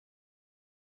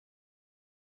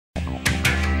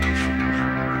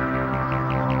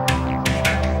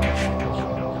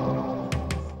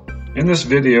In this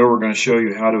video, we're going to show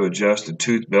you how to adjust the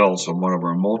tooth belts on one of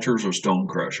our mulchers or stone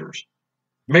crushers.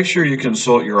 Make sure you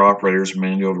consult your operator's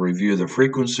manual to review the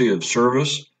frequency of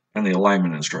service and the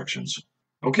alignment instructions.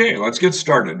 Okay, let's get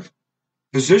started.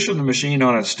 Position the machine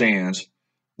on its stands,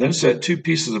 then set 2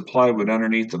 pieces of plywood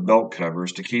underneath the belt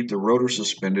covers to keep the rotor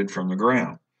suspended from the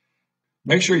ground.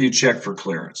 Make sure you check for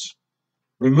clearance.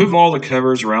 Remove all the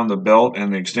covers around the belt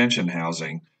and the extension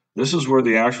housing. This is where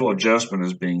the actual adjustment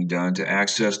is being done to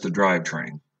access the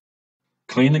drivetrain.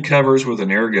 Clean the covers with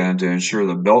an air gun to ensure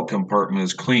the belt compartment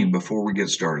is clean before we get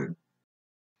started.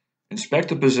 Inspect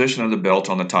the position of the belt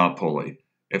on the top pulley.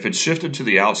 If it's shifted to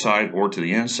the outside or to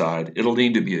the inside, it'll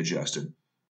need to be adjusted.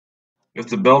 If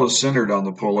the belt is centered on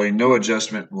the pulley, no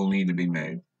adjustment will need to be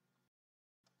made.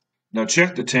 Now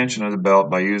check the tension of the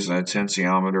belt by using a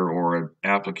tensiometer or an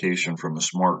application from a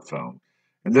smartphone.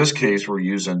 In this case, we're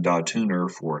using Tuner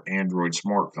for Android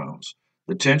smartphones.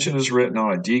 The tension is written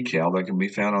on a decal that can be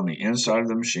found on the inside of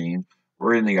the machine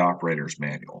or in the operator's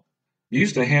manual.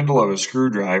 Use the handle of a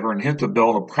screwdriver and hit the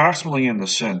belt approximately in the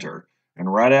center.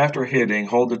 And right after hitting,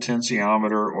 hold the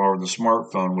tensiometer or the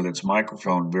smartphone with its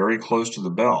microphone very close to the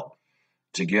belt.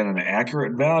 To get an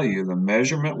accurate value, the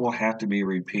measurement will have to be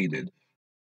repeated.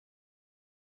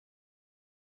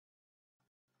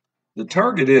 The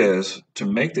target is to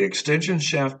make the extension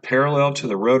shaft parallel to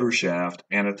the rotor shaft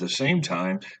and at the same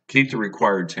time keep the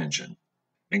required tension.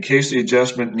 In case the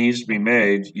adjustment needs to be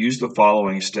made, use the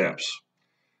following steps.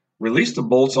 Release the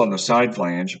bolts on the side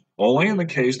flange, only in the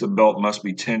case the belt must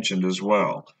be tensioned as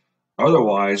well.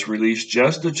 Otherwise, release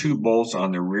just the 2 bolts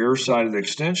on the rear side of the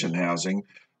extension housing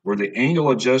where the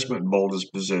angle adjustment bolt is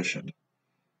positioned.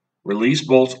 Release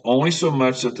bolts only so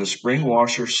much that the spring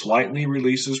washer slightly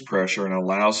releases pressure and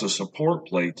allows the support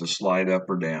plate to slide up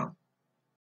or down.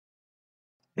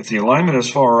 If the alignment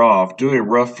is far off, do a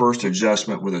rough first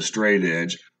adjustment with a straight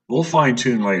edge. We'll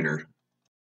fine-tune later.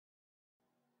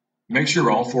 Make sure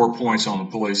all 4 points on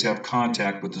the pulleys have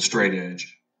contact with the straight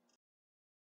edge.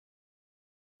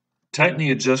 Tighten the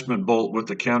adjustment bolt with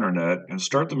the counter nut and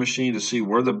start the machine to see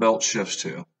where the belt shifts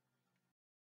to.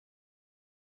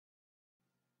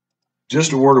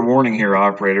 Just a word of warning here,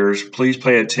 operators. Please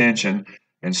pay attention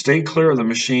and stay clear of the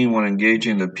machine when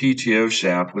engaging the PTO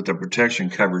shaft with the protection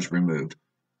covers removed.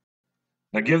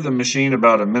 Now give the machine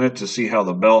about a minute to see how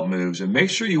the belt moves and make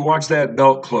sure you watch that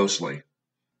belt closely.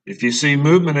 If you see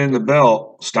movement in the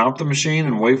belt, stop the machine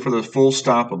and wait for the full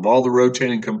stop of all the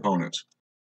rotating components.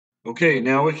 Okay,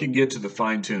 now we can get to the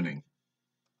fine-tuning.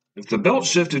 If the belt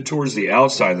shifted towards the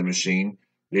outside of the machine,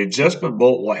 the adjustment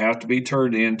bolt will have to be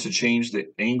turned in to change the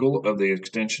angle of the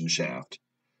extension shaft.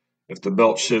 If the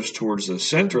belt shifts towards the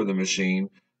center of the machine,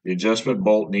 the adjustment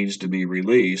bolt needs to be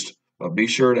released, but be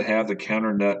sure to have the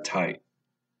counter nut tight.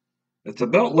 If the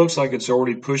belt looks like it's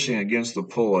already pushing against the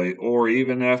pulley, or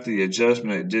even after the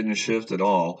adjustment it didn't shift at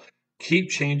all, keep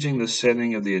changing the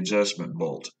setting of the adjustment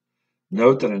bolt.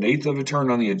 Note that 1/8 of a turn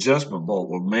on the adjustment bolt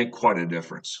will make quite a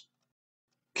difference.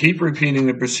 Keep repeating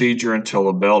the procedure until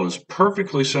the belt is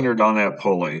perfectly centered on that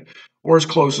pulley, or as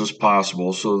close as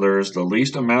possible so there is the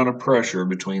least amount of pressure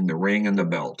between the ring and the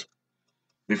belt.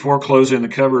 Before closing the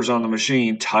covers on the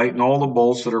machine, tighten all the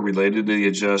bolts that are related to the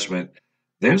adjustment,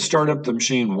 then start up the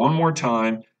machine one more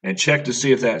time and check to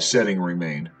see if that setting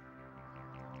remained.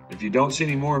 If you don't see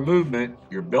any more movement,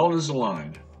 your belt is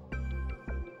aligned.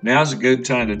 Now's a good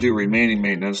time to do remaining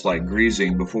maintenance like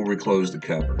greasing before we close the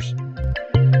covers.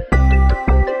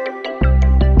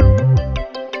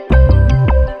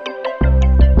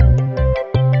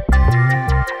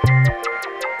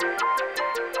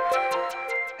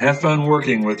 Have fun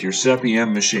working with your SEPPI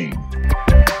M machine.